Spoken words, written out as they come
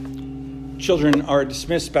Children are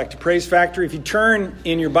dismissed back to Praise Factory. If you turn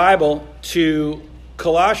in your Bible to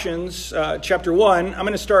Colossians chapter 1, I'm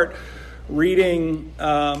going to start reading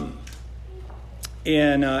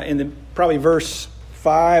in the probably verse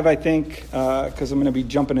 5, I think, because I'm going to be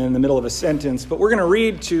jumping in the middle of a sentence. But we're going to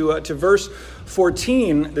read to verse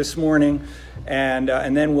 14 this morning, and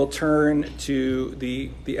then we'll turn to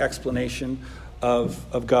the explanation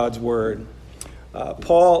of God's Word.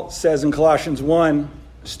 Paul says in Colossians 1,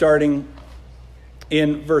 starting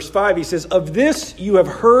in verse 5, he says, "Of this you have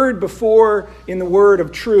heard before in the word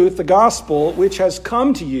of truth, the gospel, which has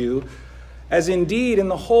come to you, as indeed in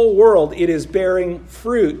the whole world it is bearing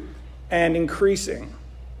fruit and increasing,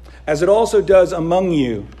 as it also does among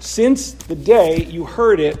you, since the day you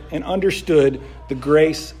heard it and understood the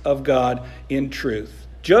grace of God in truth,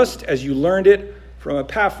 just as you learned it from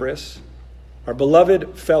Epaphras, our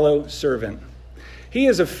beloved fellow servant. He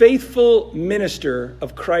is a faithful minister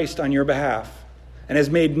of Christ on your behalf, and has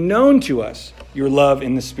made known to us your love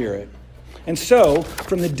in the Spirit. And so,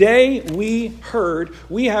 from the day we heard,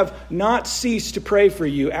 we have not ceased to pray for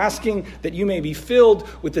you, asking that you may be filled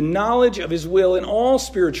with the knowledge of his will in all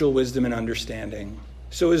spiritual wisdom and understanding,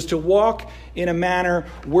 so as to walk in a manner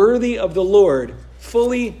worthy of the Lord,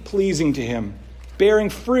 fully pleasing to him, bearing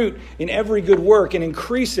fruit in every good work and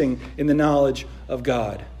increasing in the knowledge of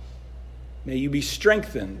God. May you be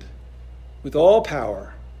strengthened with all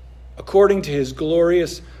power, according to his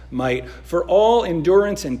glorious might, for all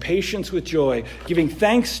endurance and patience with joy, giving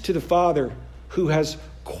thanks to the Father who has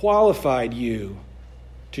qualified you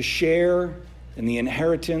to share in the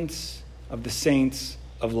inheritance of the saints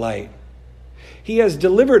of light. He has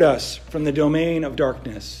delivered us from the domain of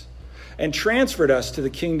darkness and transferred us to the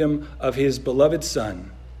kingdom of his beloved Son,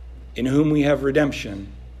 in whom we have redemption,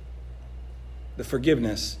 the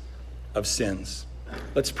forgiveness of sins."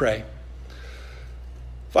 Let's pray.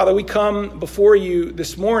 Father, we come before you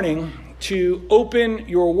this morning to open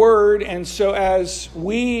your word, and so as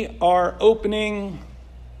we are opening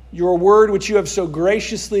your word, which you have so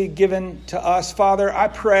graciously given to us, Father, I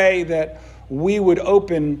pray that we would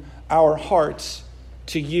open our hearts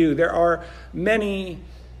to you. There are many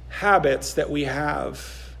habits that we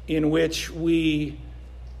have in which we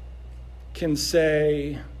can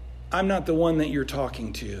say, "I'm not the one that you're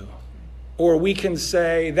talking to." Or we can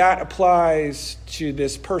say, "That applies to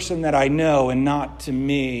this person that I know and not to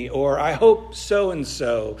me." Or, "I hope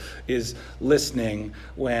so-and-so is listening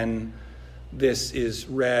when this is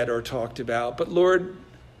read or talked about." But Lord,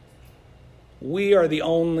 I am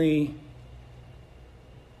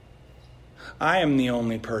the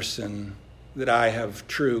only person that I have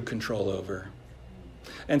true control over.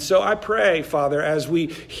 And so I pray, Father, as we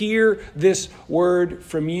hear this word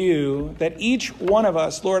from you, that each one of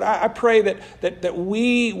us, Lord, I pray that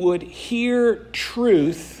we would hear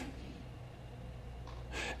truth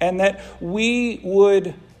and that we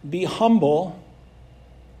would be humble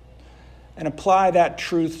and apply that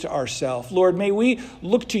truth to ourselves. Lord, may we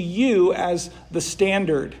look to you as the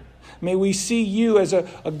standard. May we see you as a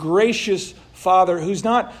gracious Father who's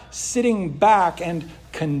not sitting back and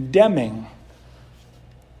condemning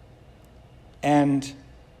and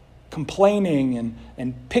complaining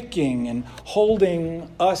and picking and holding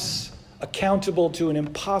us accountable to an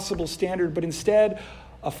impossible standard, but instead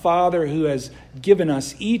a Father who has given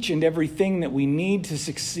us each and everything that we need to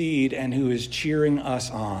succeed and who is cheering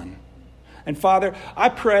us on. And Father, I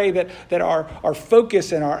pray that our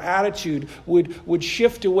focus and our attitude would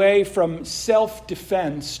shift away from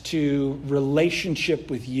self-defense to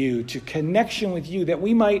relationship with you, to connection with you, that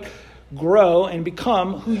we might grow and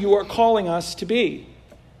become who you are calling us to be.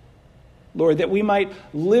 Lord, that we might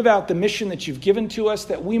live out the mission that you've given to us,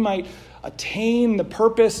 that we might attain the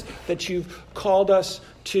purpose that you've called us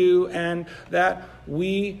to, and that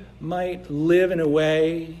we might live in a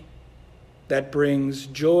way that brings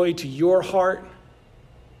joy to your heart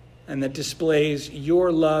and that displays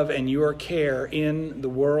your love and your care in the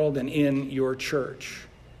world and in your church.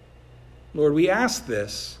 Lord, we ask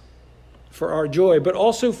this for our joy, but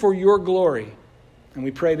also for your glory. And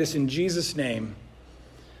we pray this in Jesus' name.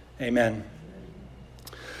 Amen.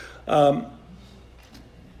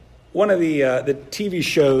 One of the TV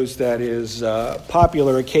shows that is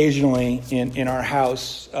popular occasionally in our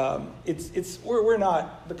house, we're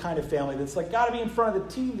not the kind of family that's like, got to be in front of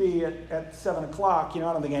the TV at 7 o'clock. I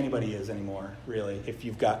don't think anybody is anymore, really, if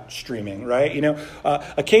you've got streaming, right?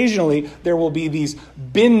 Occasionally there will be these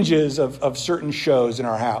binges of certain shows in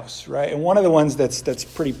our house, right? And one of the ones that's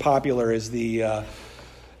pretty popular is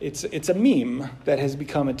it's a meme that has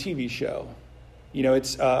become a TV show.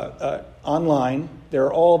 It's online. There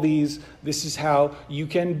are all these, this is how you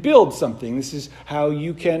can build something. This is how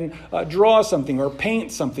you can draw something or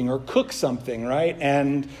paint something or cook something, right?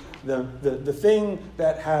 And the thing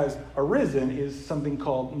that has arisen is something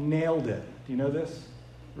called Nailed It. Do you know this?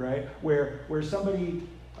 Right? Where somebody,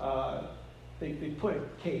 they put a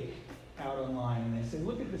cake out online and they say,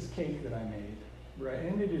 look at this cake that I made, right?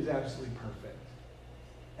 And it is absolutely perfect.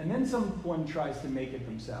 And then someone tries to make it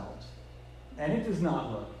themselves. And it does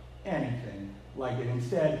not look anything like it.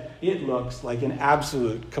 Instead, it looks like an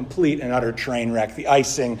absolute, complete, and utter train wreck. The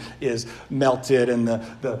icing is melted, and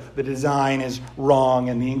the design is wrong,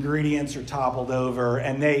 and the ingredients are toppled over,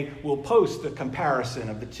 and they will post the comparison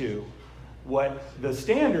of the two, what the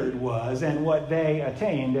standard was and what they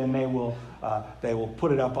attained, and they will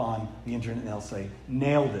put it up on the internet and they'll say,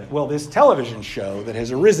 nailed it. Well, this television show that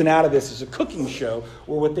has arisen out of this is a cooking show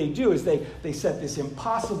where what they do is they set this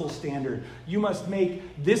impossible standard. You must make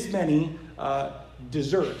this many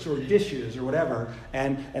desserts or dishes or whatever,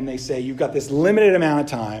 and they say you've got this limited amount of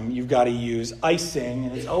time, you've got to use icing,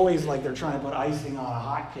 and it's always like they're trying to put icing on a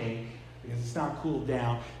hot cake because it's not cooled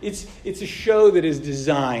down. It's a show that is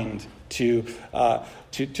designed to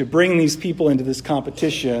bring these people into this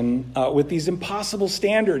competition with these impossible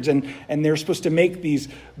standards, and they're supposed to make these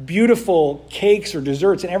beautiful cakes or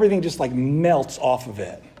desserts, and everything just like melts off of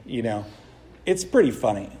it. It's pretty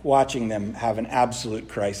funny watching them have an absolute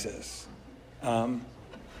crisis.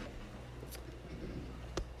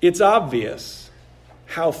 It's obvious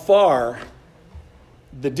how far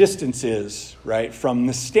the distance is, right, from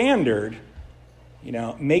the standard.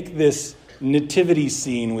 Make this nativity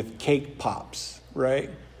scene with cake pops, right?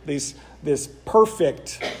 This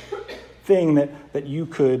perfect thing that you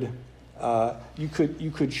could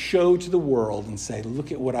show to the world and say,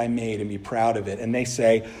 look at what I made, and be proud of it. And they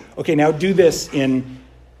say, okay, now do this in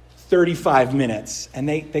 35 minutes, and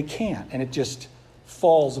they can't, and it just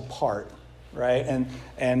falls apart, right?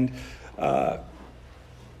 And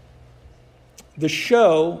the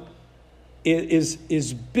show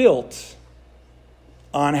is built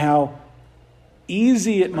on how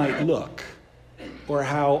easy it might look, or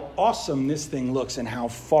how awesome this thing looks, and how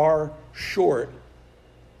far short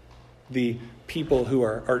the people who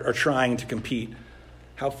are trying to compete,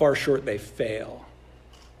 how far short they fail.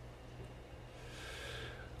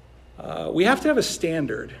 We have to have a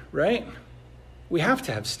standard, right? We have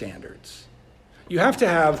to have standards. You have to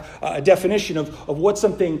have a definition of what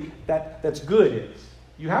something that's good is.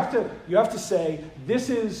 You have to say, this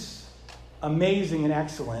is amazing and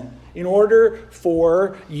excellent, in order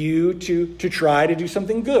for you to try to do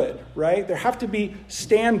something good, right? There have to be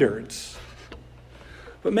standards.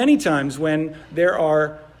 But many times when there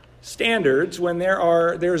are standards, when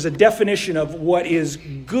there's a definition of what is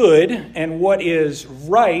good and what is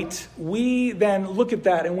right, we then look at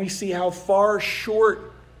that and we see how far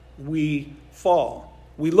short we fall.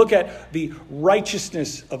 We look at the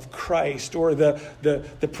righteousness of Christ, or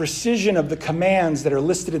the precision of the commands that are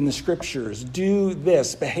listed in the scriptures. Do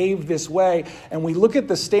this, behave this way. And we look at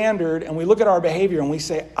the standard and we look at our behavior and we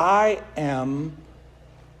say, I am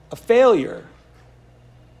a failure.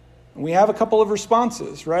 And we have a couple of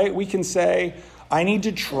responses, right? We can say, I need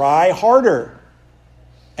to try harder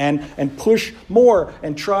and push more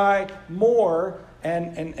and try more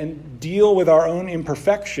and deal with our own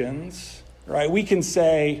imperfections. Right? We can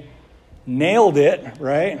say, nailed it,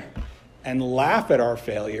 right? And laugh at our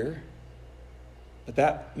failure. But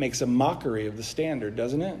that makes a mockery of the standard,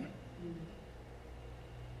 doesn't it?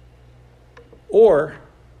 Or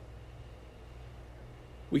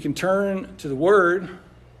we can turn to the Word,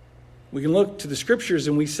 we can look to the Scriptures,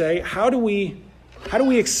 and we say, how do we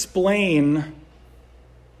explain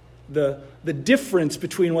the difference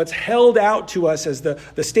between what's held out to us as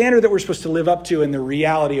the standard that we're supposed to live up to and the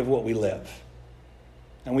reality of what we live?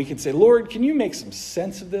 And we can say, Lord, can you make some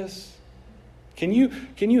sense of this? Can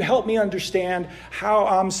you help me understand how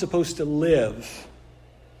I'm supposed to live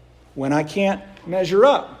when I can't measure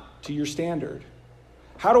up to your standard?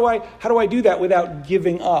 How do I do that without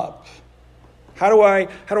giving up? How do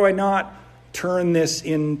I not turn this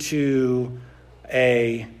into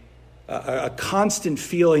a constant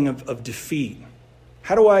feeling of defeat?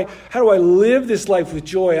 How do I live this life with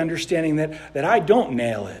joy, understanding that I don't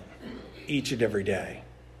nail it each and every day,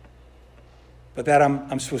 but that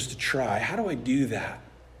I'm supposed to try? How do I do that?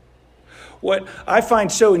 What I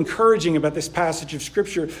find so encouraging about this passage of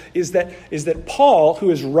Scripture is that Paul, who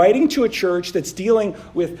is writing to a church that's dealing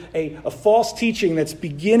with a false teaching that's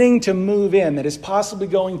beginning to move in, that is possibly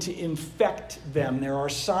going to infect them. There are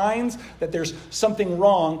signs that there's something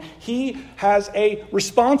wrong. He has a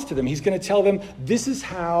response to them. He's going to tell them, this is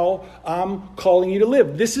how I'm calling you to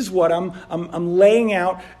live. This is what I'm laying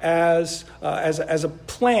out as a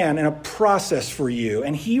plan and a process for you.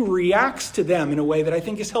 And he reacts to them in a way that I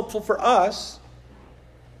think is helpful for us.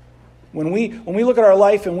 When we look at our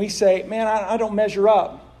life and we say, man, I don't measure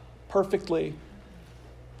up perfectly.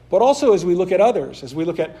 But also as we look at others, as we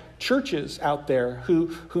look at churches out there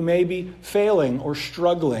who may be failing or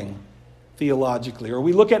struggling theologically, or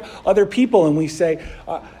we look at other people and we say,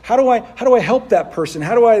 how do I help that person?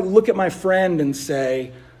 How do I look at my friend and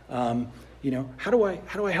say, how do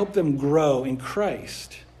I help them grow in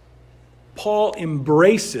Christ? Paul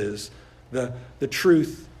embraces the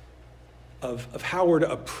truth of how we're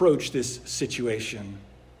to approach this situation.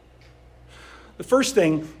 The first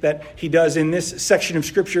thing that he does in this section of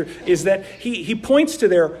Scripture is that he points to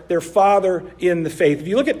their father in the faith. If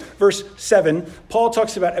you look at verse 7, Paul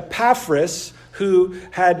talks about Epaphras, who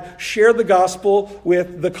had shared the gospel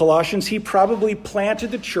with the Colossians. He probably planted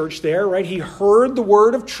the church there, right? He heard the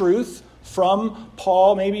word of truth from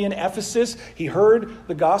Paul, maybe in Ephesus. He heard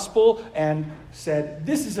the gospel and said,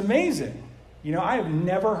 this is amazing. I have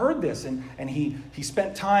never heard this. And he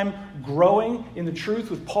spent time growing in the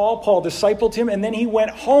truth with Paul. Paul discipled him, and then he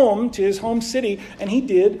went home to his home city, and he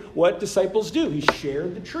did what disciples do. He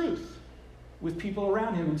shared the truth with people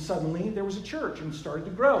around him, and suddenly there was a church and started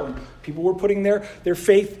to grow, and people were putting their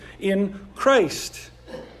faith in Christ.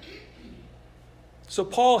 So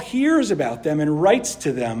Paul hears about them and writes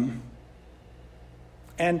to them,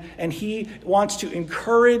 and he wants to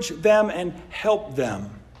encourage them and help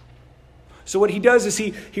them. So what he does is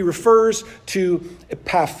he refers to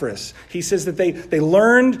Epaphras. He says that they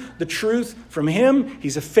learned the truth from him.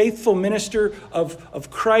 He's a faithful minister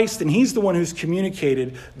of Christ, and he's the one who's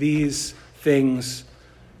communicated these things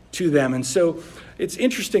to them. And so it's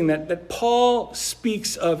interesting that Paul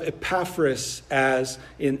speaks of Epaphras as,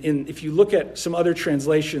 if you look at some other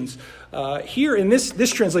translations, here in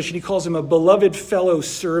this translation, he calls him a beloved fellow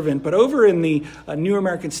servant. But over in the New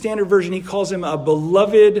American Standard Version, he calls him a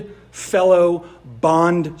beloved fellow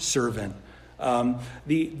bond servant.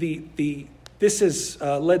 This has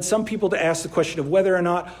led some people to ask the question of whether or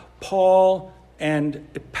not Paul and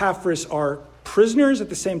Epaphras are prisoners at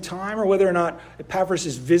the same time, or whether or not Epaphras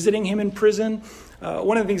is visiting him in prison.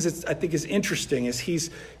 One of the things that I think is interesting is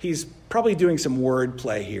he's probably doing some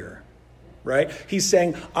wordplay here, right? He's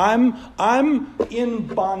saying, I'm in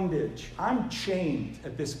bondage. I'm chained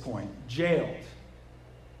at this point, jailed.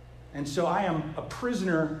 And so I am a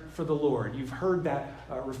prisoner for the Lord. You've heard that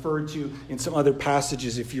referred to in some other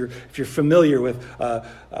passages if you're familiar with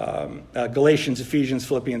Galatians, Ephesians,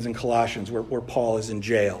 Philippians, and Colossians, where Paul is in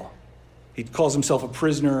jail. He calls himself a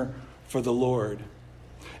prisoner for the Lord.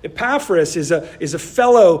 Epaphras is a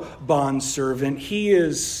fellow bondservant. He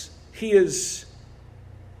is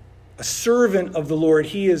a servant of the Lord.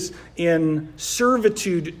 He is in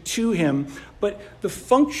servitude to him. But the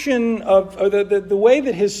function of, or the way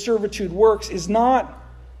that his servitude works is not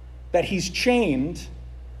that he's chained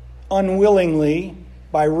unwillingly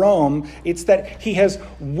by Rome. It's that he has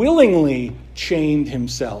willingly chained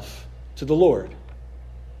himself to the Lord.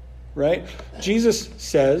 Right? Jesus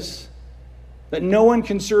says that no one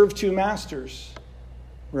can serve two masters.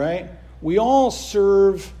 Right? We all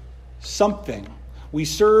serve something. We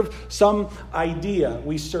serve some idea.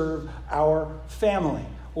 We serve our family.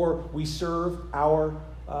 Or we serve our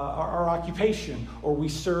occupation, or we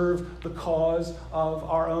serve the cause of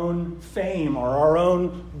our own fame, or our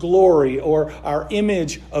own glory, or our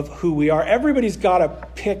image of who we are. Everybody's got to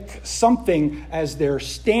pick something as their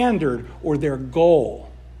standard or their goal.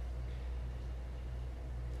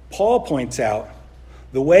 Paul points out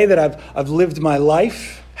the way that I've lived my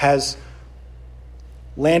life has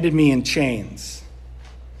landed me in chains.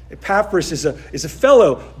 Epaphras is a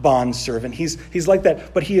fellow bondservant. He's like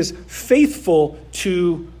that, but he is faithful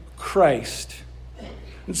to Christ.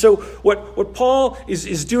 And so what Paul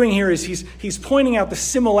is doing here is he's pointing out the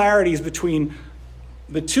similarities between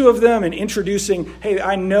the two of them and introducing, hey,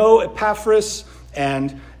 I know Epaphras,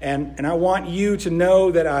 and I want you to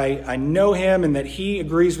know that I know him and that he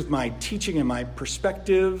agrees with my teaching and my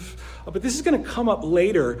perspective. But this is going to come up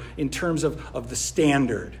later in terms of the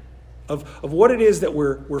standard. Of what it is that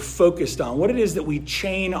we're focused on, what it is that we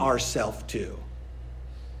chain ourselves to,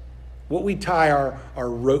 what we tie our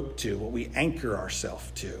rope to, what we anchor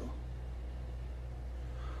ourselves to.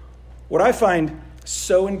 What I find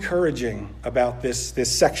so encouraging about this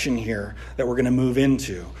section here that we're going to move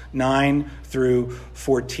into, 9 through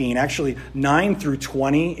 14. Actually, 9 through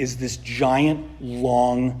 20 is this giant,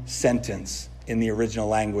 long sentence in the original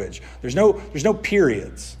language. There's no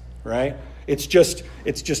periods, right? It's just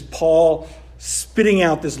Paul spitting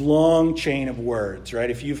out this long chain of words,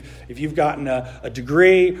 right? If you've gotten a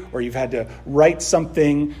degree or you've had to write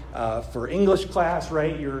something for English class,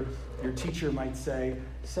 right? Your teacher might say,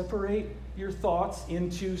 separate your thoughts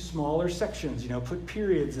into smaller sections. Put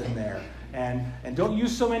periods in there, and don't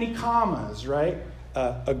use so many commas, right?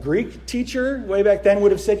 A Greek teacher way back then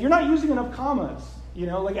would have said, you're not using enough commas.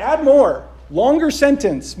 Add more, longer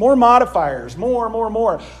sentence, more modifiers,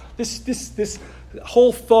 more. This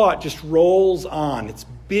whole thought just rolls on. It's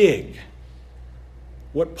big.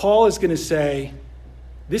 What Paul is going to say,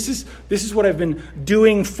 this is what I've been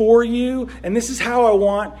doing for you, and this is how I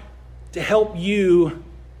want to help you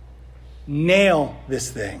nail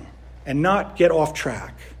this thing and not get off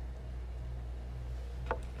track.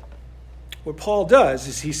 What Paul does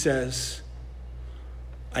is he says,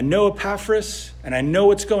 I know Epaphras, and I know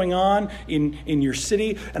what's going on in your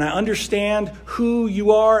city, and I understand who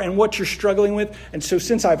you are and what you're struggling with. And so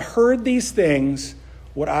since I've heard these things,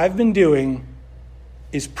 what I've been doing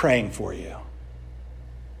is praying for you.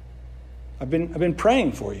 I've been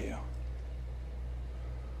praying for you.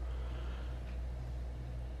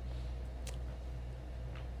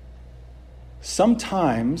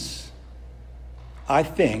 Sometimes I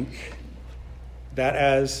think that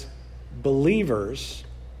as believers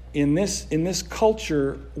in this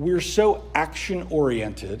culture, we're so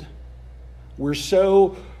action-oriented, we're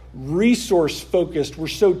so resource-focused, we're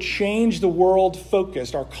so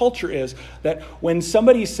change-the-world-focused, our culture is, that when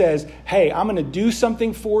somebody says, hey, I'm going to do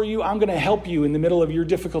something for you, I'm going to help you in the middle of your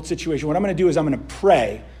difficult situation, what I'm going to do is I'm going to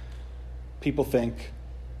pray, people think,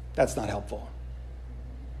 that's not helpful.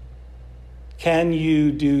 Can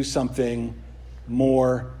you do something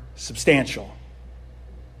more substantial?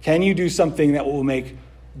 Can you do something that will make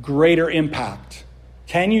greater impact?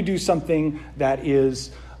 Can you do something that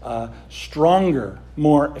is stronger,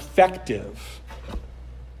 more effective?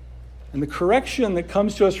 And the correction that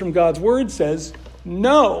comes to us from God's word says,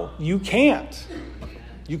 no, you can't.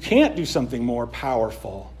 You can't do something more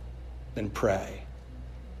powerful than pray.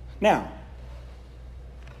 Now,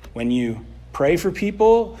 when you pray for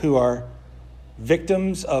people who are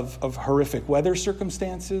victims of horrific weather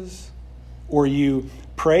circumstances, or you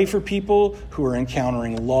pray for people who are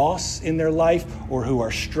encountering loss in their life or who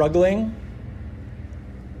are struggling,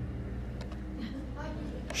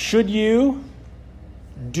 should you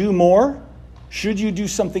do more? Should you do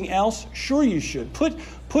something else? Sure you should.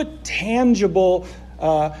 Put tangible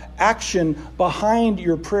action behind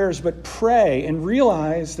your prayers, but pray and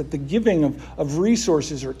realize that the giving of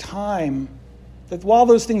resources or time, that while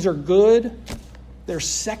those things are good, they're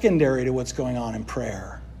secondary to what's going on in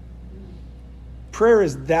prayer. Prayer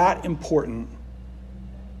is that important.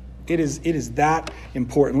 It is that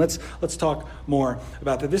important. Let's talk more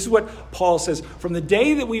about that. This is what Paul says. From the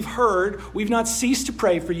day that we've heard, we've not ceased to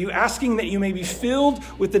pray for you, asking that you may be filled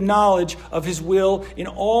with the knowledge of his will in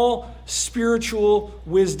all spiritual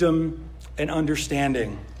wisdom and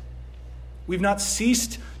understanding. We've not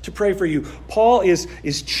ceased to pray for you. Paul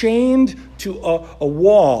is chained to a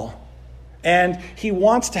wall, and he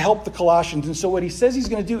wants to help the Colossians. And so what he says he's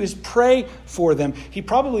going to do is pray for them. He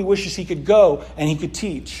probably wishes he could go and he could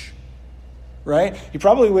teach, right? He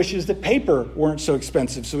probably wishes that paper weren't so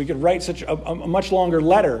expensive so he could write such a much longer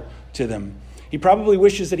letter to them. He probably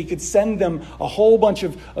wishes that he could send them a whole bunch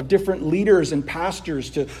of different leaders and pastors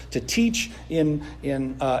to teach in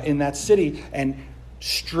that city and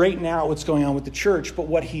straighten out what's going on with the church. But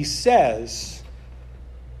what he says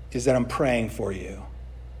is that I'm praying for you.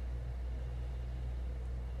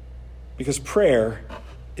 Because prayer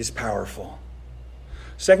is powerful.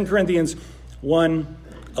 2 Corinthians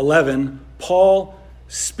 1:11, Paul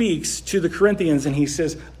speaks to the Corinthians and he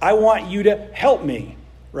says, I want you to help me,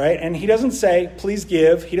 right? And he doesn't say, please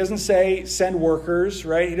give. He doesn't say, send workers,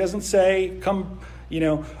 right? He doesn't say, come,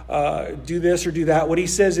 do this or do that. What he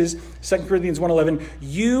says is, 2 Corinthians 1:11,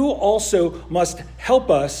 you also must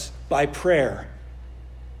help us by prayer.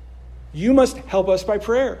 You must help us by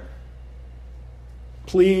prayer.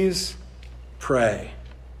 Please pray.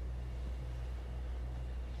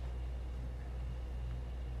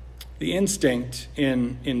 The instinct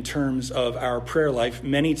in terms of our prayer life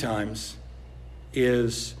many times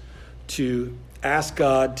is to ask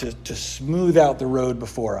God to smooth out the road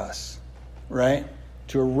before us, right?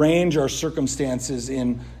 To arrange our circumstances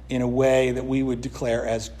in a way that we would declare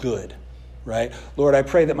as good, right? Lord, I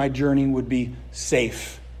pray that my journey would be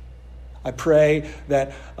safe. I pray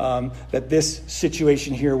that that this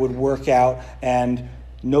situation here would work out and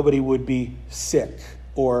nobody would be sick,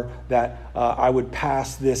 or that I would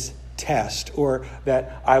pass this test, or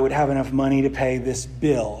that I would have enough money to pay this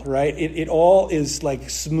bill, right? It all is like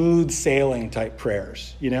smooth sailing type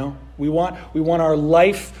prayers, you know? We want our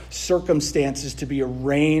life circumstances to be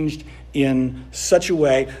arranged in such a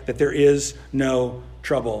way that there is no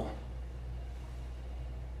trouble.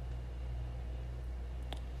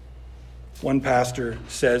 One pastor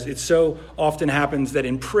says, it so often happens that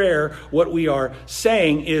in prayer, what we are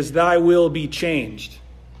saying is, thy will be changed,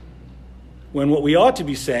 when what we ought to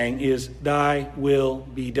be saying is, thy will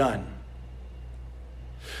be done.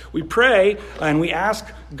 We pray and we ask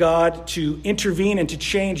God to intervene and to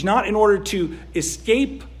change, not in order to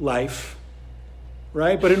escape life,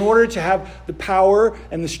 right? But in order to have the power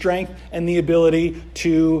and the strength and the ability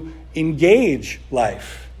to engage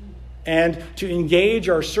life and to engage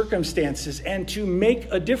our circumstances and to make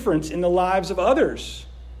a difference in the lives of others.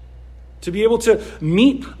 To be able to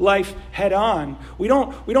meet life head on. We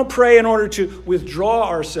don't pray in order to withdraw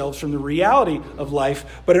ourselves from the reality of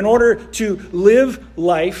life, but in order to live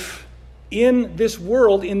life in this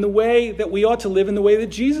world in the way that we ought to live, in the way that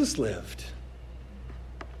Jesus lived.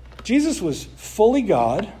 Jesus was fully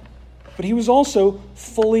God, but he was also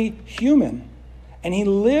fully human. And he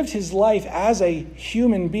lived his life as a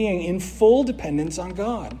human being in full dependence on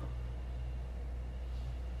God.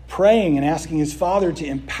 Praying and asking his Father to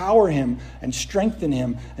empower him and strengthen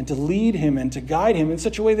him and to lead him and to guide him in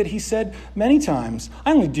such a way that he said many times,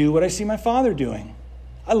 I only do what I see my Father doing.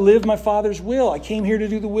 I live my Father's will. I came here to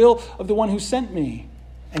do the will of the one who sent me.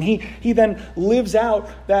 And he then lives out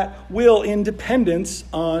that will in dependence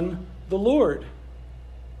on the Lord.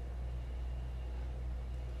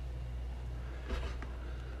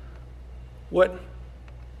 What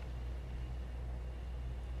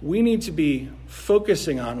we need to be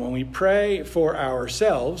focusing on when we pray for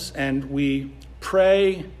ourselves and we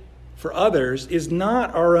pray for others is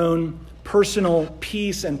not our own personal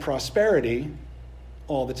peace and prosperity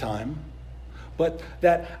all the time, but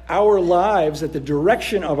that our lives, that the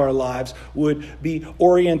direction of our lives would be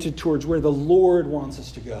oriented towards where the Lord wants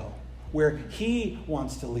us to go, where he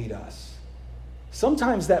wants to lead us.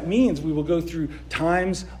 Sometimes that means we will go through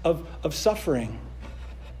times of suffering,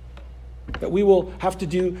 that we will have to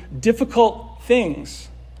do difficult things,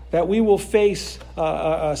 that we will face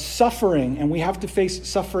suffering, and we have to face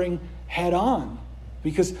suffering head on,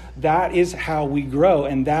 because that is how we grow,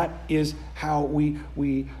 and that is how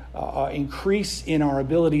we increase in our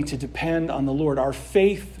ability to depend on the Lord. Our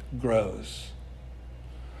faith grows.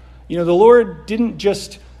 You know, the Lord didn't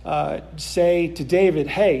just say to David,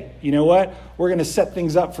 hey, you know what? We're going to set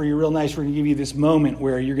things up for you real nice. We're going to give you this moment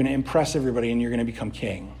where you're going to impress everybody and you're going to become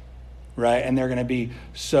king, right? And they're going to be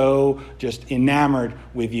so just enamored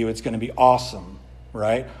with you. It's going to be awesome,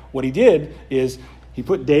 right? What he did is he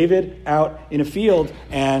put David out in a field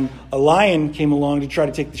and a lion came along to try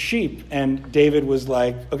to take the sheep. And David was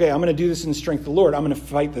like, okay, I'm going to do this in the strength of the Lord. I'm going to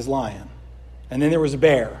fight this lion. And then there was a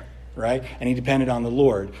bear, right? And he depended on the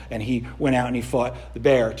Lord. And he went out and he fought the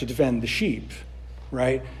bear to defend the sheep,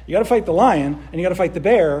 right? You got to fight the lion and you got to fight the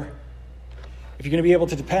bear if you're going to be able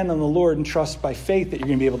to depend on the Lord and trust by faith that you're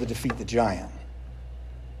going to be able to defeat the giant.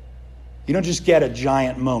 You don't just get a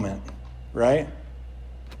giant moment, right?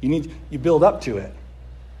 You build up to it.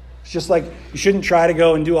 It's just like you shouldn't try to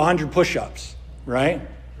go and do 100 push-ups, right?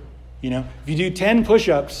 You know, if you do 10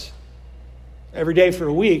 push-ups every day for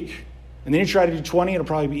a week, and then you try to do 20, it'll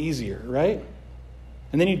probably be easier, right?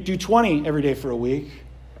 And then you do 20 every day for a week,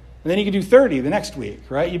 and then you can do 30 the next week,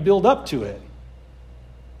 right? You build up to it.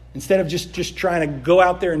 Instead of just trying to go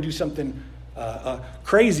out there and do something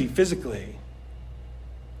crazy physically.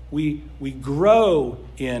 We grow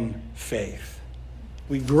in faith.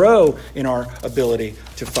 We grow in our ability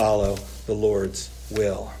to follow the Lord's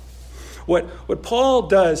will. What Paul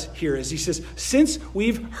does here is he says, since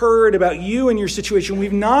we've heard about you and your situation,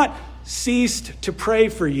 we've not ceased to pray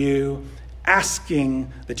for you,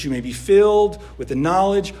 asking that you may be filled with the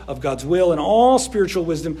knowledge of God's will and all spiritual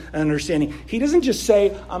wisdom and understanding. He doesn't just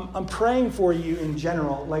say, I'm praying for you in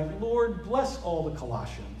general, like, Lord, bless all the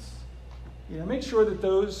Colossians. You know, make sure that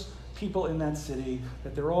those people in that city,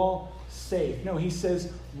 that they're all safe. No, he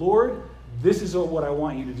says, Lord, this is what I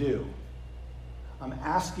want you to do. I'm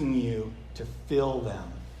asking you to fill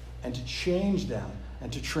them and to change them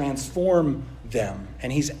and to transform them.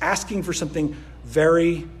 And he's asking for something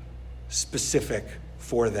very specific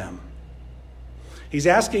for them. He's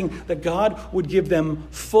asking that God would give them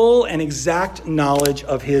full and exact knowledge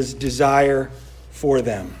of his desire for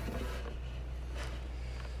them.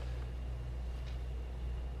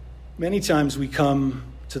 Many times we come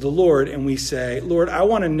to the Lord and we say, Lord, I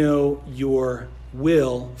want to know your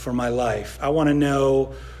will for my life. I want to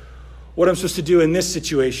know what I'm supposed to do in this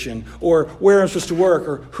situation, or where I'm supposed to work,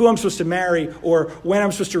 or who I'm supposed to marry, or when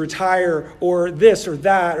I'm supposed to retire, or this or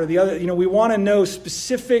that or the other. We want to know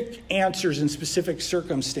specific answers in specific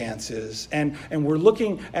circumstances. And we're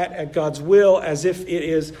looking at God's will as if it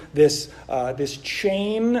is this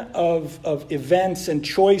chain of events and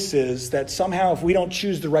choices that somehow if we don't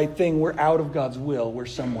choose the right thing, we're out of God's will. We're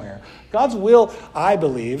somewhere. God's will, I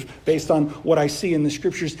believe, based on what I see in the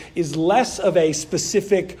scriptures, is less of a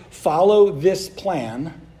specific follow this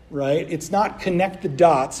plan, right? It's not connect the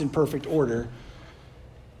dots in perfect order.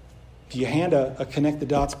 If you hand a connect the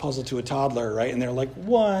dots puzzle to a toddler, right, and they're like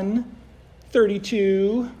 1,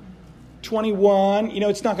 32, 21,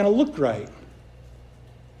 it's not going to look right.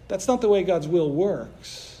 That's not the way God's will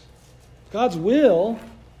works. God's will,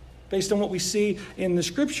 based on what we see in the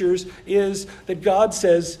scriptures, is that God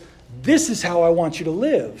says, this is how I want you to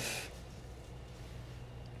live.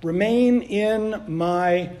 Remain in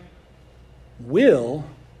my will.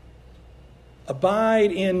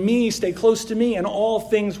 Abide in me. Stay close to me. And all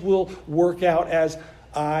things will work out as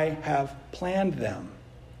I have planned them.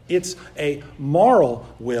 It's a moral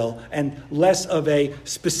will and less of a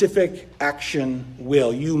specific action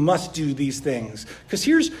will. You must do these things. Because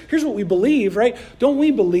here's what we believe, right? Don't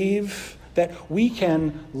we believe that we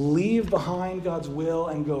can leave behind God's will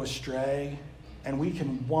and go astray, and we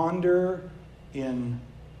can wander in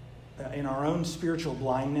our own spiritual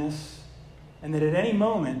blindness, and that at any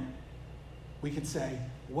moment we could say,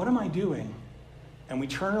 what am I doing? And we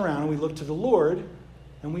turn around and we look to the Lord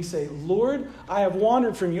and we say, Lord, I have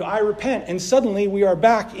wandered from you. I repent. And suddenly we are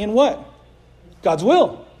back in what? God's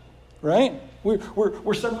will, right?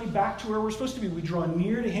 We're suddenly back to where we're supposed to be. We draw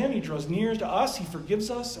near to him. He draws near to us. He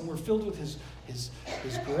forgives us, and we're filled with his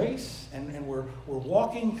grace, and we're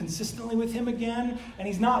walking consistently with him again. And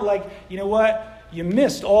he's not like, you know what? You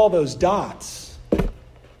missed all those dots.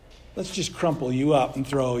 Let's just crumple you up and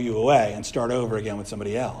throw you away and start over again with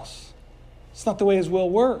somebody else. It's not the way his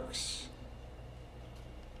will works.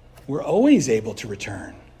 We're always able to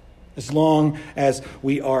return. As long as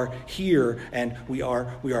we are here and we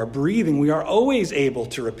are breathing, we are always able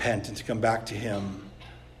to repent and to come back to him.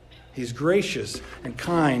 He's gracious and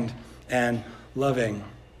kind and loving.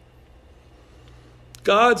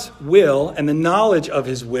 God's will and the knowledge of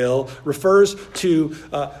his will refers to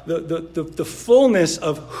the fullness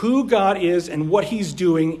of who God is and what he's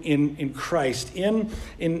doing in Christ. In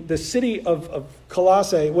the city of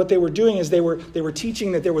Colossae, what they were doing is they were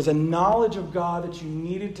teaching that there was a knowledge of God that you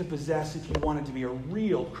needed to possess if you wanted to be a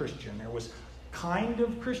real Christian. There was kind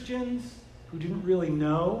of Christians who didn't really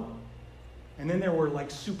know, and then there were like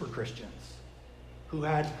super Christians who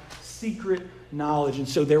had secret knowledge. And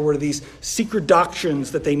so there were these secret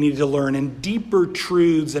doctrines that they needed to learn, and deeper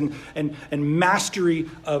truths and mastery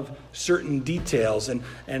of certain details.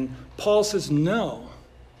 And Paul says, no,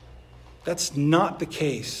 that's not the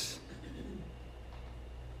case.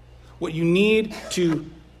 What you need to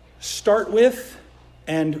start with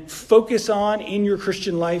and focus on in your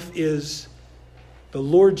Christian life is the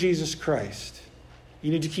Lord Jesus Christ.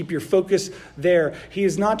 You need to keep your focus there. He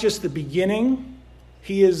is not just the beginning.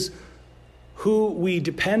 He is who we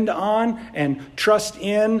depend on and trust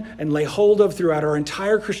in and lay hold of throughout our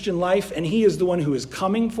entire Christian life. And he is the one who is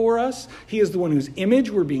coming for us. He is the one whose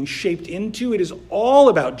image we're being shaped into. It is all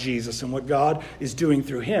about Jesus and what God is doing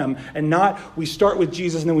through him, and not we start with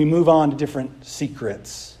Jesus and then we move on to different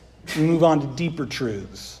secrets. We move on to deeper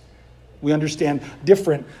truths. We understand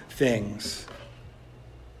different things.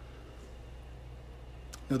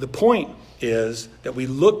 Now, the point is that we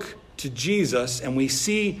look to Jesus and we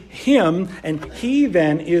see him, and he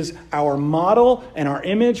then is our model and our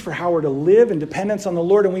image for how we're to live in dependence on the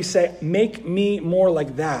Lord. And we say, make me more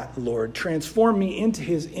like that, Lord. Transform me into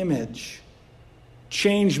his image.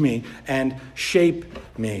 Change me and shape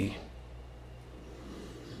me.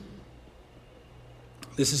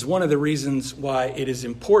 This is one of the reasons why it is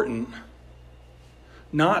important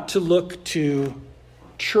not to look to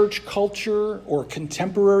church culture or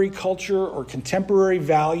contemporary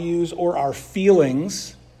values or our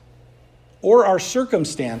feelings or our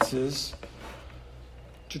circumstances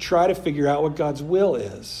to try to figure out what God's will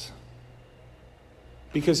is.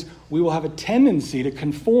 Because we will have a tendency to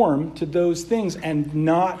conform to those things and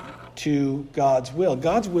not to God's will.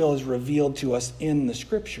 God's will is revealed to us in the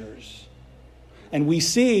scriptures. And we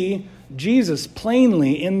see Jesus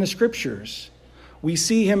plainly in the scriptures. We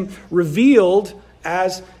see him revealed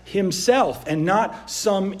as himself and not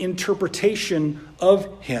some interpretation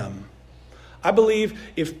of him. I believe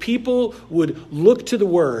if people would look to the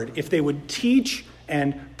Word, if they would teach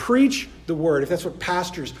and preach the Word, if that's what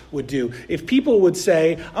pastors would do, if people would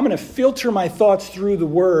say, I'm going to filter my thoughts through the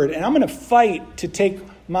Word, and I'm going to fight to take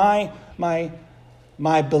my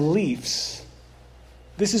beliefs.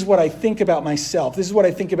 This is what I think about myself. This is what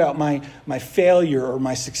I think about my failure or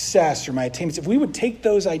my success or my attainments. If we would take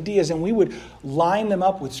those ideas and we would line them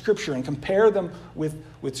up with Scripture and compare them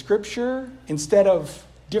with Scripture instead of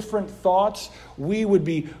different thoughts, we would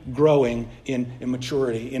be growing in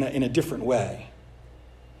maturity in a different way.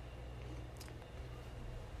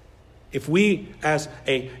 If we, as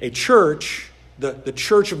a church, the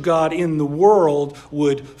church of God in the world,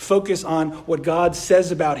 would focus on what God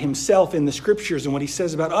says about himself in the Scriptures and what he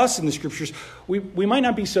says about us in the Scriptures, we might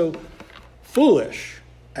not be so foolish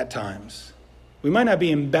at times. We might not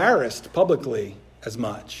be embarrassed publicly as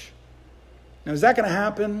much. Now, is that going to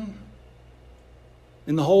happen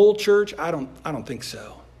in the whole church? I don't think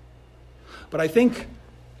so. But I think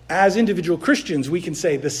as individual Christians, we can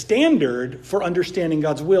say the standard for understanding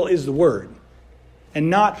God's will is the Word, and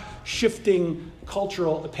not shifting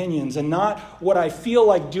cultural opinions, and not what I feel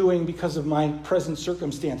like doing because of my present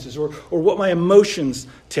circumstances or what my emotions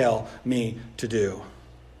tell me to do.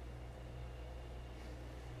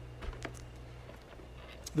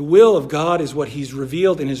 The will of God is what he's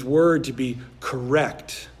revealed in his word to be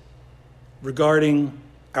correct regarding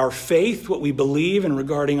our faith, what we believe, and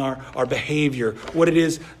regarding our behavior, what it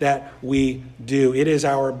is that we do. It is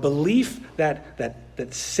our belief that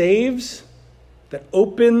saves, that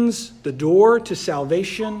opens the door to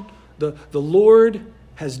salvation. The Lord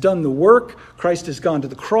has done the work. Christ has gone to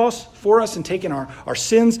the cross for us and taken our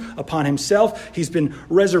sins upon himself. He's been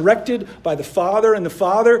resurrected by the Father, and the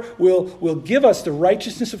Father will give us the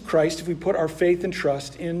righteousness of Christ if we put our faith and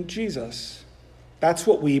trust in Jesus. That's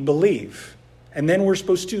what we believe. And then we're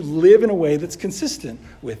supposed to live in a way that's consistent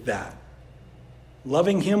with that.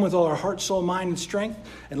 Loving him with all our heart, soul, mind, and strength,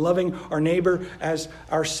 and loving our neighbor as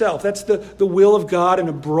ourselves. That's the will of God in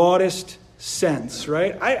a broadest sense,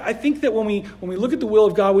 right? I think that when we look at the will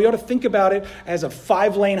of God, we ought to think about it as a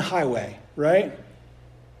 5-lane highway, right?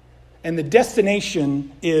 And the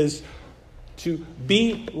destination is to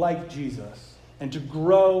be like Jesus and to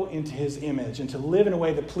grow into his image and to live in a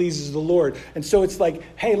way that pleases the Lord. And so it's like,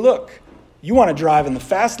 hey, look, you want to drive in the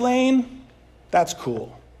fast lane? That's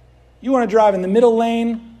cool. You want to drive in the middle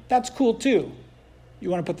lane? That's cool too. You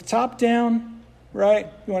want to put the top down, right?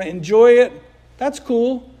 You want to enjoy it? That's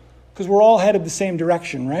cool, because we're all headed the same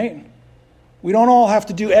direction, right? We don't all have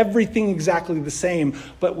to do everything exactly the same,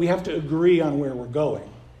 but we have to agree on where we're going.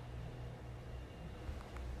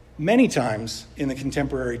 Many times in the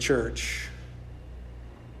contemporary church,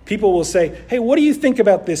 people will say, hey, what do you think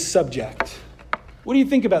about this subject? What do you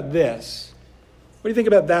think about this? What do you think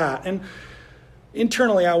about that? And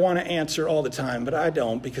internally, I want to answer all the time, but I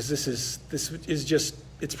don't, because this is just,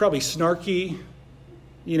 it's probably snarky.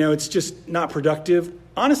 It's just not productive.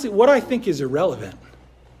 Honestly, what I think is irrelevant,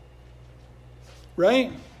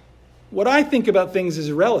 right? What I think about things is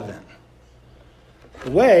irrelevant.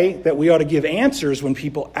 The way that we ought to give answers when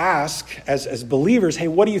people ask, as believers, hey,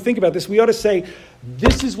 what do you think about this? We ought to say,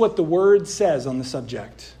 this is what the Word says on the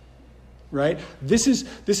subject, right? This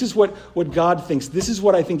is what God thinks. This is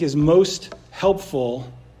what I think is most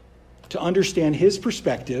helpful to understand his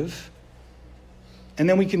perspective. And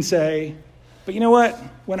then we can say, but you know what?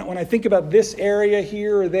 When I think about this area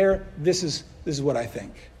here or there, this is what I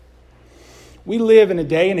think. We live in a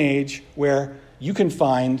day and age where you can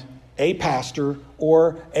find a pastor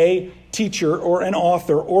or a teacher or an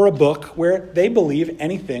author or a book where they believe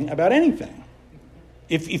anything about anything.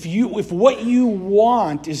 If what you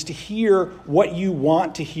want is to hear what you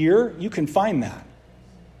want to hear, you can find that.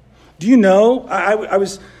 Do you know, I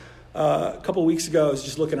was, a couple of weeks ago, I was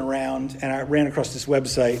just looking around and I ran across this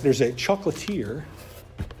website. There's a chocolatier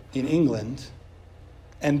in England,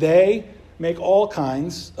 and they make all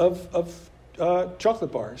kinds of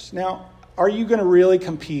chocolate bars. Now, are you going to really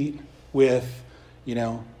compete with,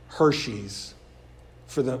 Hershey's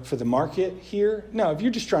for the market here? No, if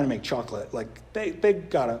you're just trying to make chocolate, like they've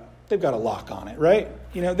got a lock on it, right?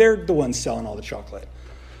 They're the ones selling all the chocolate.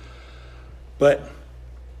 But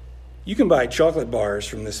you can buy chocolate bars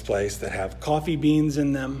from this place that have coffee beans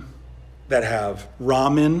in them, that have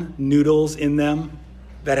ramen noodles in them,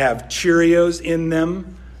 that have Cheerios in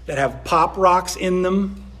them, that have Pop Rocks in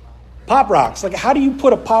them. Pop Rocks. Like, how do you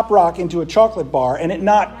put a Pop Rock into a chocolate bar and it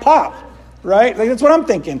not pop? Right? Like, that's what I'm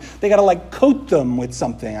thinking. They got to coat them with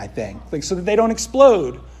something, I think, so that they don't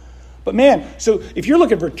explode. But man, so if you're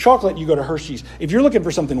looking for chocolate, you go to Hershey's. If you're looking for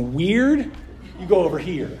something weird, you go over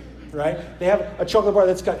here. right? They have a chocolate bar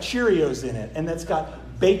that's got Cheerios in it and that's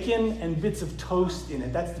got bacon and bits of toast in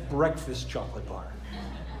it. That's the breakfast chocolate bar.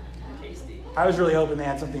 Tasty. I was really hoping they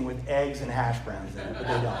had something with eggs and hash browns in it, but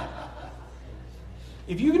they don't.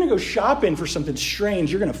 If you're going to go shopping for something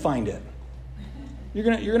strange, you're going to find it. You're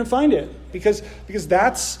going to find it because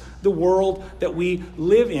that's the world that we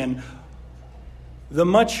live in. The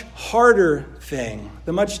much harder thing,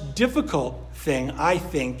 the much difficult thing, I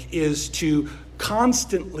think, is to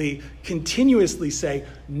constantly, continuously say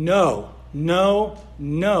no, no,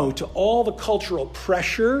 no to all the cultural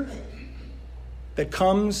pressure that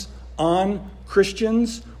comes on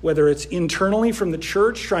Christians, whether it's internally from the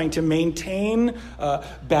church trying to maintain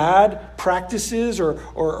bad practices or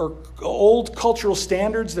old cultural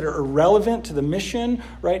standards that are irrelevant to the mission,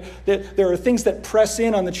 right? That there are things that press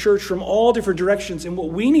in on the church from all different directions. And what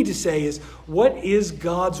we need to say is, what is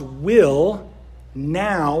God's will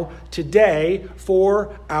now, today,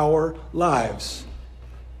 for our lives?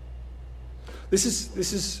 This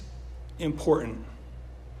is important.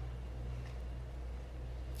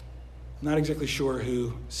 I'm not exactly sure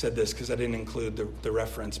who said this because I didn't include the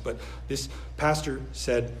reference, but this pastor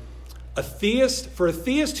said, for a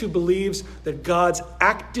theist who believes that God's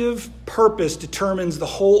active purpose determines the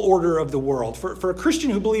whole order of the world, for a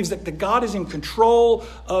Christian who believes that God is in control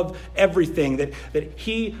of everything, that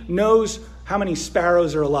he knows how many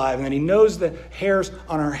sparrows are alive and that he knows the hairs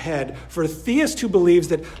on our head, for a theist who believes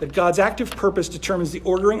that God's active purpose determines the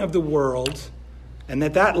ordering of the world, and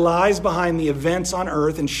that lies behind the events on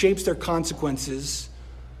earth and shapes their consequences,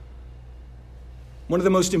 one of the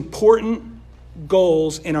most important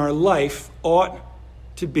goals in our life ought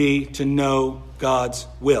to be to know God's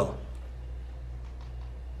will.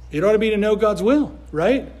 It ought to be to know God's will,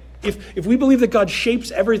 right? If we believe that God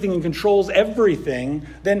shapes everything and controls everything,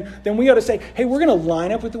 then we ought to say, hey, we're going to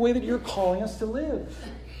line up with the way that you're calling us to live.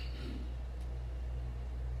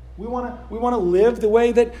 We want to live the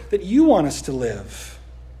way that you want us to live.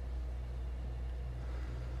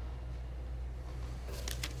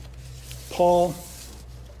 Paul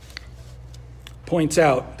points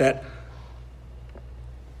out that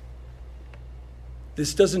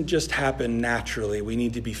this doesn't just happen naturally. We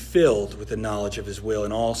need to be filled with the knowledge of his will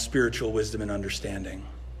and all spiritual wisdom and understanding.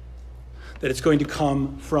 That it's going to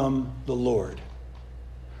come from the Lord.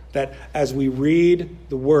 That as we read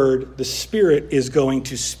the word, the Spirit is going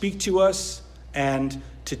to speak to us and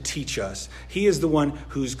to teach us. He is the one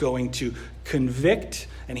who's going to convict,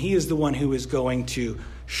 and he is the one who is going to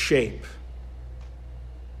shape.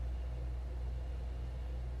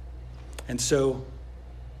 And so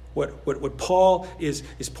what Paul is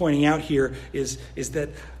pointing out here is that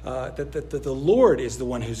the Lord is the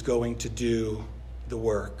one who's going to do the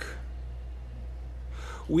work.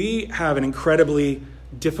 We have an incredibly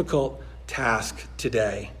difficult task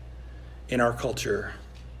today in our culture.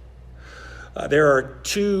 There are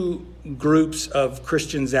two groups of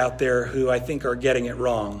Christians out there who I think are getting it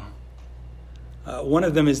wrong. One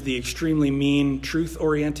of them is the extremely mean,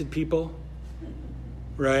 truth-oriented people,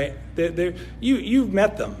 right? You've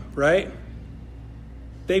met them, right?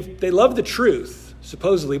 They love the truth,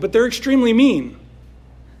 supposedly, but they're extremely mean,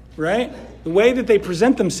 right? The way that they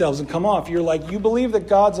present themselves and come off, you're like, you believe that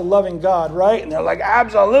God's a loving God, right? And they're like,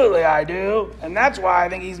 absolutely I do. And that's why I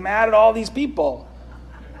think he's mad at all these people.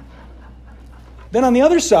 Then on the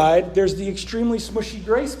other side, there's the extremely smushy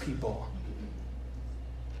grace people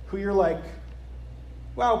who you're like,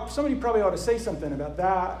 wow, somebody probably ought to say something about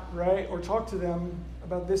that, right? Or talk to them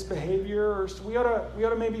about this behavior. Or we ought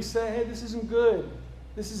to maybe say, hey, this isn't good.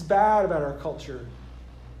 This is bad about our culture.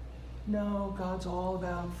 No, God's all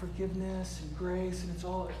about forgiveness and grace, and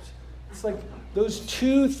it's like those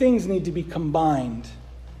two things need to be combined.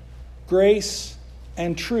 Grace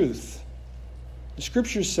and truth. The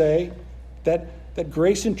scriptures say that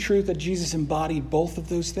grace and truth, that Jesus embodied both of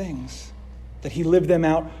those things, that he lived them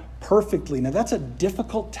out perfectly. Now that's a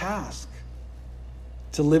difficult task,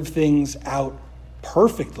 to live things out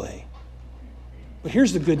perfectly. But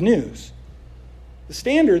here's the good news. The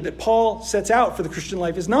standard that Paul sets out for the Christian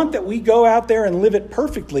life is not that we go out there and live it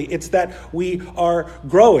perfectly. It's that we are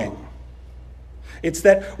growing. It's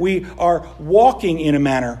that we are walking in a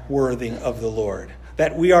manner worthy of the Lord.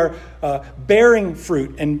 That we are bearing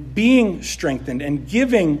fruit and being strengthened and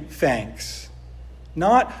giving thanks.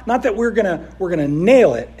 Not that we're gonna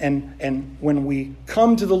nail it, and when we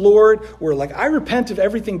come to the Lord, we're like, I repent of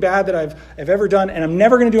everything bad that I've ever done, and I'm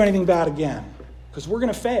never gonna do anything bad again. Because we're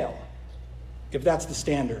gonna fail if that's the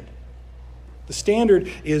standard. The standard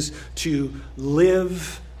is to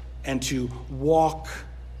live and to walk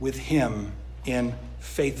with him in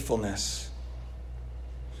faithfulness.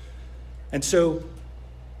 And so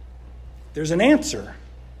There's an answer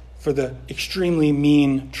for the extremely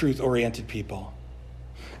mean, truth-oriented people.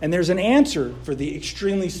 And there's an answer for the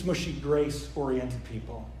extremely smushy, grace-oriented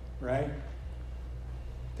people, right?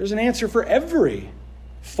 There's an answer for every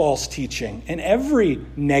false teaching and every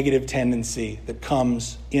negative tendency that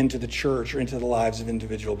comes into the church or into the lives of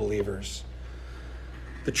individual believers.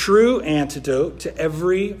 The true antidote to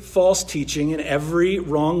every false teaching and every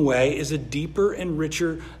wrong way is a deeper and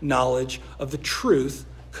richer knowledge of the truth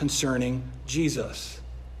concerning Jesus.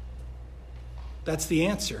 That's the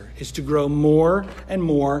answer, is to grow more and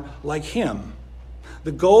more like him.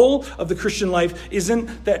 The goal of the Christian life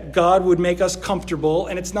isn't that God would make us comfortable,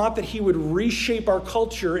 and it's not that he would reshape our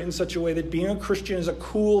culture in such a way that being a Christian is a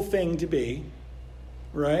cool thing to be,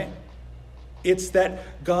 right? It's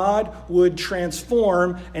that God would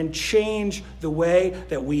transform and change the way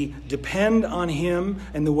that we depend on him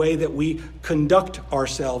and the way that we conduct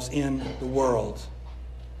ourselves in the world.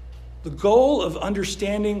 The goal of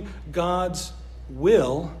understanding God's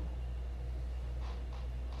will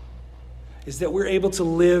is that we're able to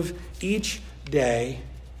live each day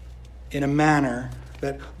in a manner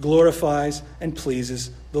that glorifies and pleases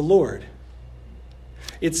the Lord.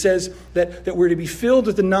 It says that we're to be filled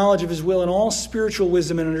with the knowledge of his will and all spiritual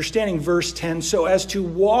wisdom and understanding, verse 10, so as to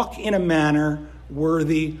walk in a manner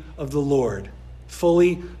worthy of the Lord,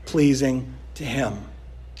 fully pleasing to him.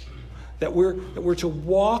 That we're to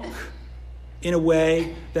walk in a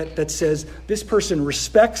way that says this person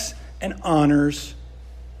respects and honors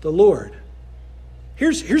the Lord.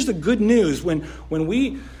 Here's the good news when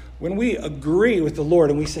we agree with the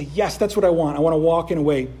Lord and we say, yes, that's what I want. I want to walk in a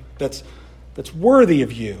way that's worthy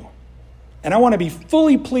of you. And I want to be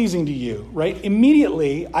fully pleasing to you, right?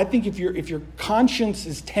 Immediately, I think if your conscience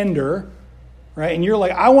is tender, right, and you're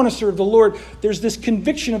like, I want to serve the Lord, there's this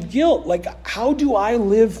conviction of guilt. Like, how do I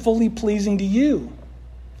live fully pleasing to you?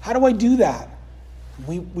 How do I do that?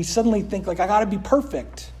 We suddenly think, like, I got to be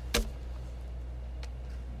perfect.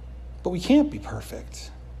 But we can't be perfect.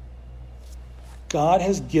 God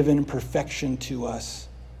has given perfection to us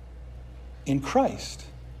in Christ.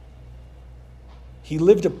 He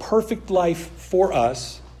lived a perfect life for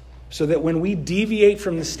us so that when we deviate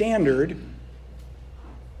from the standard,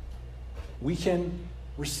 we can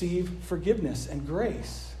receive forgiveness and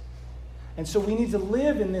grace. And so we need to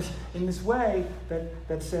live in this way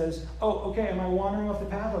that says, oh, okay, am I wandering off the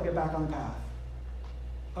path? I'll get back on the path.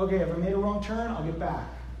 Okay, if I made a wrong turn, I'll get back.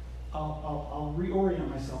 I'll reorient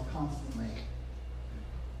myself constantly.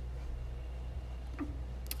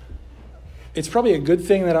 It's probably a good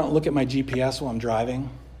thing that I don't look at my GPS while I'm driving,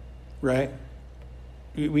 right?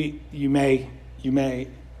 You may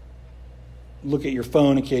look at your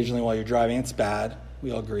phone occasionally while you're driving. It's bad.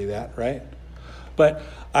 We all agree that, right? But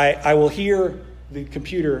I will hear the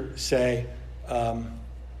computer say,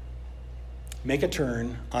 make a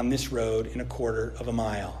turn on this road in a quarter of a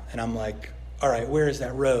mile. And I'm like, all right, where is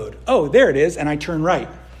that road? Oh, there it is. And I turn right?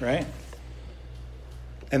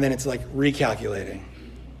 And then it's like recalculating.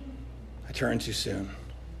 I turn too soon,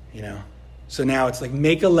 So now it's like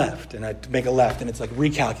make a left, and I make a left, and it's like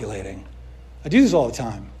recalculating. I do this all the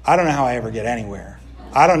time. I don't know how I ever get anywhere.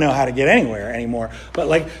 I don't know how to get anywhere anymore.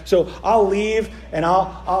 But so I'll leave and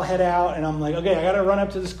I'll head out, and I'm like, okay, I got to run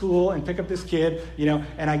up to the school and pick up this kid,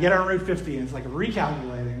 and I get on Route 50, and it's like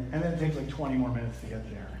recalculating, and then it takes like 20 more minutes to get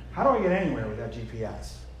there. How do I get anywhere with that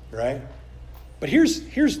GPS, right? But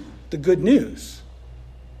here's the good news.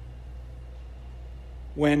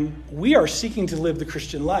 When we are seeking to live the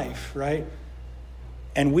Christian life, right,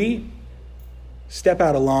 and we step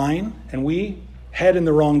out of line and we head in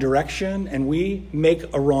the wrong direction and we make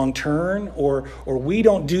a wrong turn or we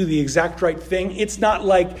don't do the exact right thing, it's not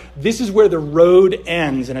like this is where the road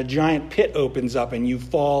ends and a giant pit opens up and you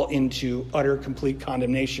fall into utter, complete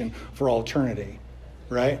condemnation for all eternity,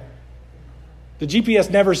 right? The GPS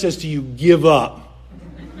never says to you, give up.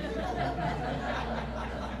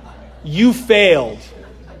 You failed.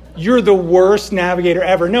 You're the worst navigator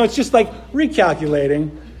ever. No, it's just like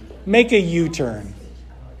recalculating. Make a U-turn.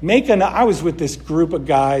 I was with this group of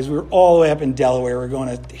guys. We were all the way up in Delaware. We were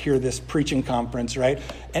going to hear this preaching conference, right?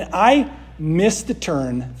 And I missed the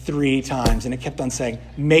turn 3 times, and it kept on saying,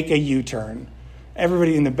 make a U-turn.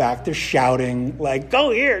 Everybody in the back, they're shouting, like,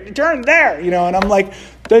 go here, turn there, and I'm like,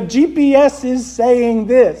 the GPS is saying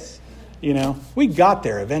this, We got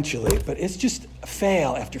there eventually, but it's just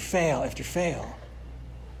fail after fail after fail.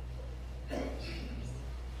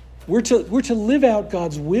 We're to live out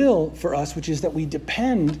God's will for us, which is that we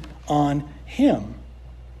depend on him.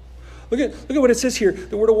 Look at what it says here,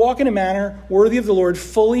 that we're to walk in a manner worthy of the Lord,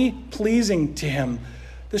 fully pleasing to him.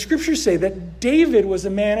 The scriptures say that David was a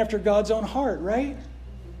man after God's own heart, right?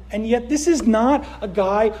 And yet this is not a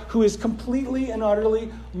guy who is completely and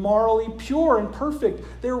utterly morally pure and perfect.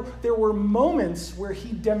 There were moments where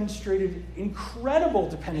he demonstrated incredible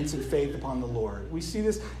dependence and faith upon the Lord. We see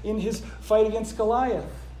this in his fight against Goliath.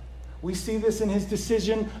 We see this in his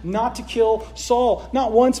decision not to kill Saul,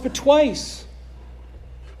 not once but twice.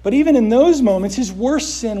 But even in those moments, his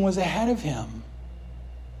worst sin was ahead of him.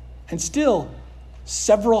 And still,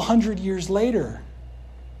 several hundred years later,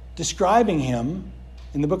 describing him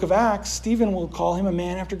in the book of Acts, Stephen will call him a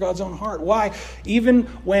man after God's own heart. Why? Even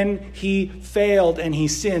when he failed and he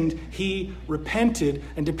sinned, he repented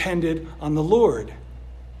and depended on the Lord.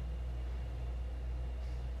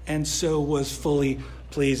 And so was fully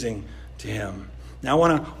pleasing to him. Now I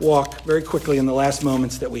want to walk very quickly in the last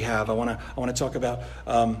moments that we have. I want to talk about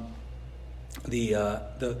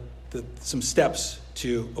some steps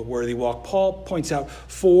to a worthy walk. Paul points out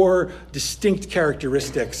 4 distinct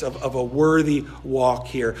characteristics of a worthy walk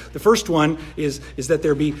here. The first one is that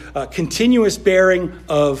there be continuous bearing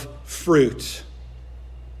of fruit.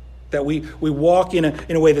 That we walk in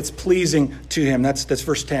a way that's pleasing to him. That's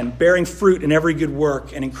verse 10. Bearing fruit in every good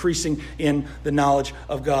work and increasing in the knowledge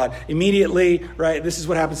of God. Immediately, right, this is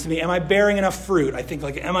what happens to me. Am I bearing enough fruit? I think,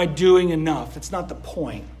 am I doing enough? That's not the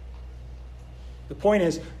point. The point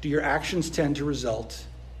is, do your actions tend to result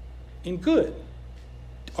in good?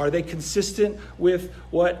 Are they consistent with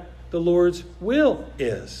what the Lord's will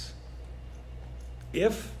is?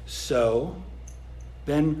 If so,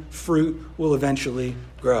 then fruit will eventually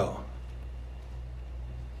grow.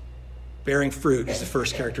 Bearing fruit is the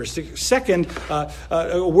first characteristic. Second,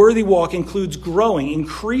 a worthy walk includes growing,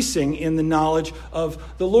 increasing in the knowledge of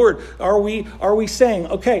the Lord. Are we saying,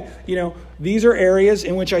 okay, these are areas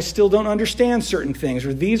in which I still don't understand certain things,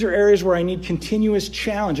 or these are areas where I need continuous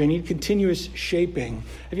challenge, I need continuous shaping?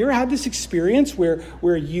 Have you ever had this experience where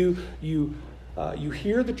you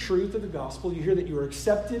hear the truth of the gospel, you hear that you are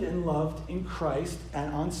accepted and loved in Christ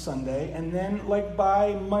on Sunday, and then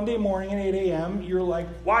by Monday morning at 8 a.m., you're like,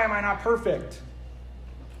 why am I not perfect?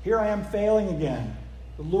 Here I am failing again.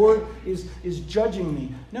 The Lord is judging me.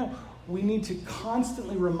 No, we need to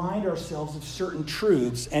constantly remind ourselves of certain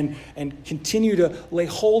truths and continue to lay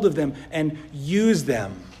hold of them and use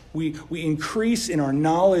them. We increase in our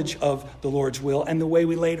knowledge of the Lord's will and the way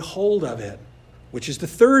we laid hold of it, which is the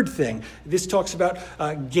third thing. This talks about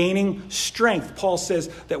gaining strength. Paul says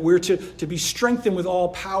that we're to be strengthened with all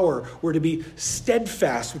power. We're to be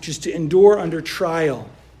steadfast, which is to endure under trial.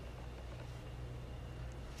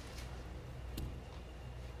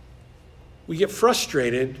 We get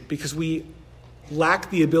frustrated because we lack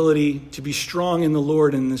the ability to be strong in the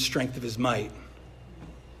Lord and the strength of his might.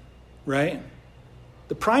 Right?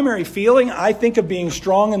 The primary feeling, I think, of being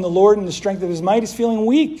strong in the Lord and the strength of his might is feeling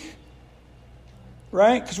weak.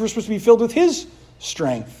 Right? Because we're supposed to be filled with his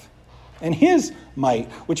strength and his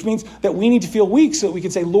might, which means that we need to feel weak so that we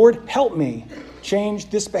can say, Lord, help me change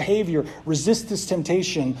this behavior, resist this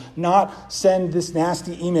temptation, not send this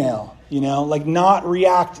nasty email, not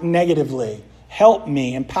react negatively. Help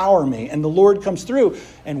me, empower me. And the Lord comes through,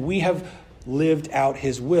 and we have lived out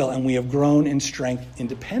his will, and we have grown in strength and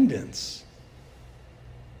dependence.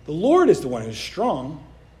 The Lord is the one who's strong,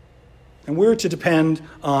 and we're to depend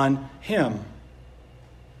on him.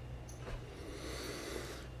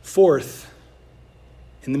 Fourth,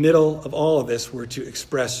 in the middle of all of this, we're to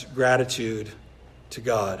express gratitude to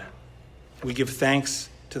God. We give thanks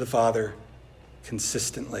to the Father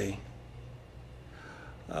consistently.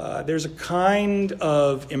 There's a kind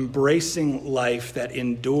of embracing life that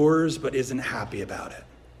endures but isn't happy about it,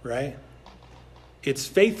 right? It's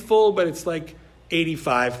faithful, but it's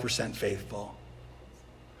 85% faithful.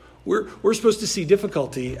 We're supposed to see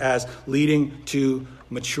difficulty as leading to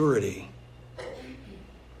maturity.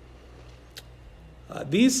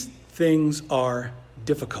 These things are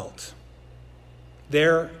difficult.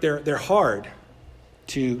 They're hard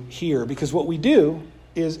to hear because what we do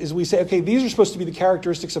is we say, okay, these are supposed to be the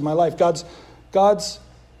characteristics of my life. God's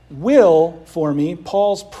will for me,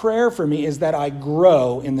 Paul's prayer for me, is that I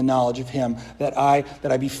grow in the knowledge of him, that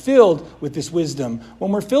I be filled with this wisdom.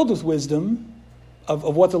 When we're filled with wisdom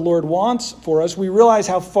of what the Lord wants for us, we realize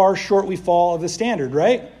how far short we fall of the standard,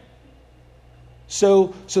 right?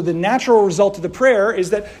 So the natural result of the prayer is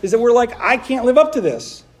that we're like, I can't live up to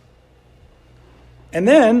this. And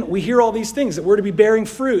then we hear all these things, that we're to be bearing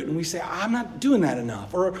fruit, and we say, I'm not doing that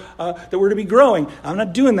enough. Or that we're to be growing, I'm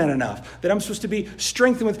not doing that enough. That I'm supposed to be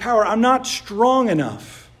strengthened with power, I'm not strong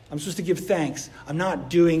enough. I'm supposed to give thanks, I'm not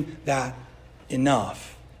doing that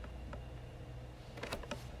enough.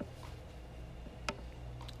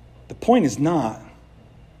 The point is not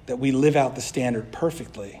that we live out the standard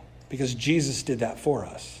perfectly. because Jesus did that for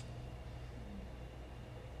us.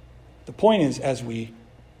 The point is, as we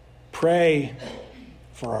pray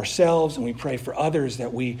for ourselves and we pray for others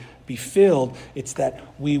that we be filled, it's that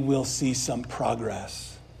we will see some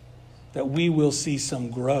progress, that we will see some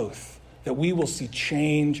growth, that we will see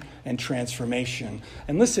change and transformation.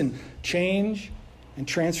 And listen, change and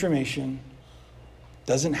transformation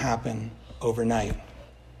doesn't happen overnight.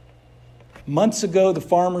 Months ago, the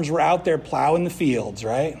farmers were out there plowing the fields,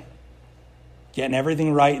 right? Getting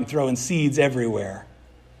everything right and throwing seeds everywhere.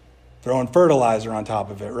 Throwing fertilizer on top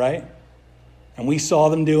of it, right? And we saw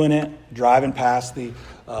them doing it, driving past the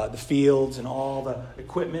fields and all the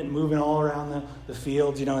equipment moving all around the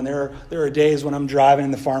fields. And there are days when I'm driving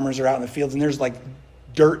and the farmers are out in the fields and there's like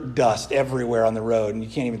dirt dust everywhere on the road and you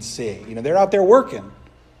can't even see. They're out there working,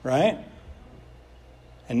 right?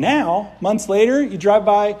 And now, months later, you drive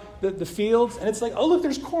by the fields and it's like, oh, look,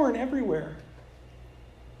 there's corn everywhere.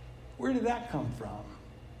 Where did that come from?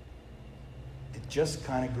 It just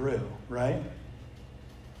kind of grew, right?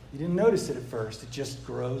 You didn't notice it at first. It just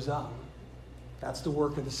grows up. That's the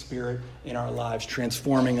work of the Spirit in our lives,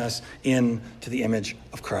 transforming us into the image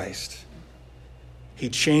of Christ. He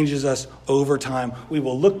changes us over time. We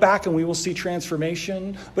will look back and we will see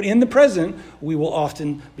transformation, but in the present, we will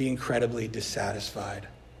often be incredibly dissatisfied.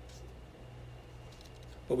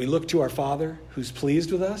 But we look to our Father who's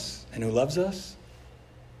pleased with us and who loves us.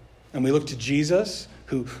 And we look to Jesus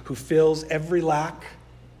who fills every lack.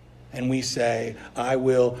 And we say, I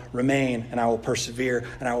will remain and I will persevere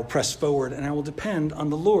and I will press forward and I will depend on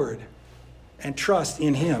the Lord and trust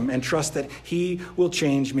in him and trust that he will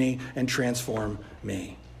change me and transform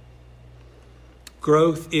me.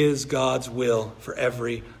 Growth is God's will for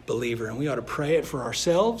every believer. And we ought to pray it for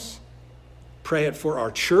ourselves, pray it for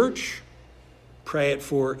our church, pray it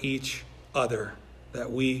for each other,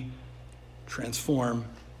 that we transform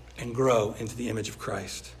and grow into the image of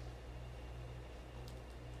Christ.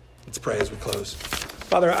 Let's pray as we close.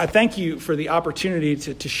 Father, I thank you for the opportunity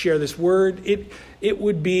to share this word. It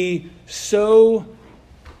would be so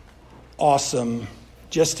awesome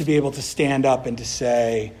just to be able to stand up and to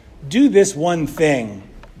say, do this one thing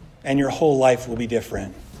and your whole life will be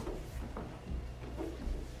different.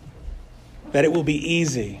 That it will be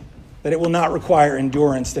easy. That it will not require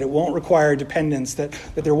endurance, that it won't require dependence, that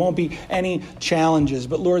there won't be any challenges.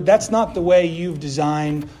 But Lord, that's not the way you've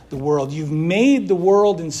designed the world. You've made the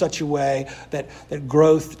world in such a way that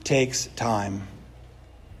growth takes time.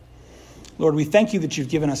 Lord, we thank you that you've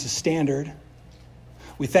given us a standard.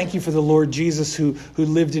 We thank you for the Lord Jesus who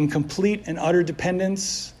lived in complete and utter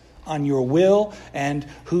dependence on your will and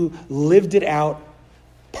who lived it out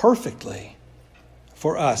perfectly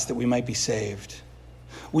for us that we might be saved.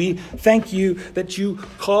 We thank you that you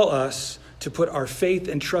call us to put our faith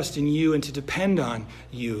and trust in you and to depend on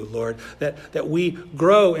you, Lord, that we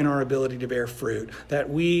grow in our ability to bear fruit, that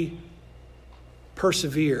we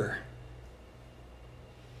persevere,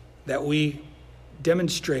 that we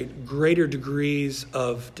demonstrate greater degrees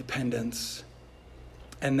of dependence,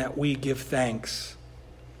 and that we give thanks.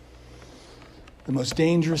 The most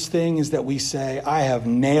dangerous thing is that we say, I have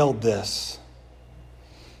nailed this,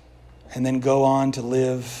 and then go on to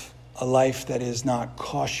live a life that is not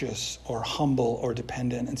cautious or humble or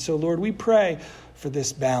dependent. And so, Lord, we pray for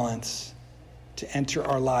this balance to enter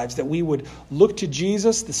our lives, that we would look to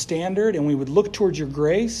Jesus, the standard, and we would look towards your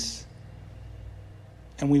grace,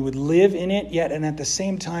 and we would live in it, yet, and at the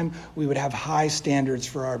same time, we would have high standards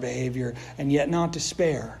for our behavior, and yet not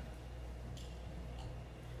despair.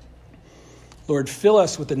 Lord, fill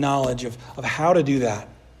us with the knowledge of how to do that.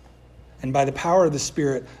 And by the power of the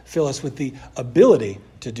Spirit, fill us with the ability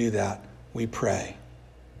to do that, we pray.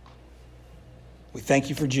 We thank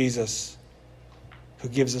you for Jesus, who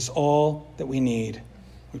gives us all that we need.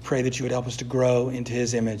 We pray that you would help us to grow into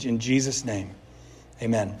his image. In Jesus' name,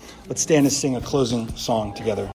 amen. Let's stand and sing a closing song together.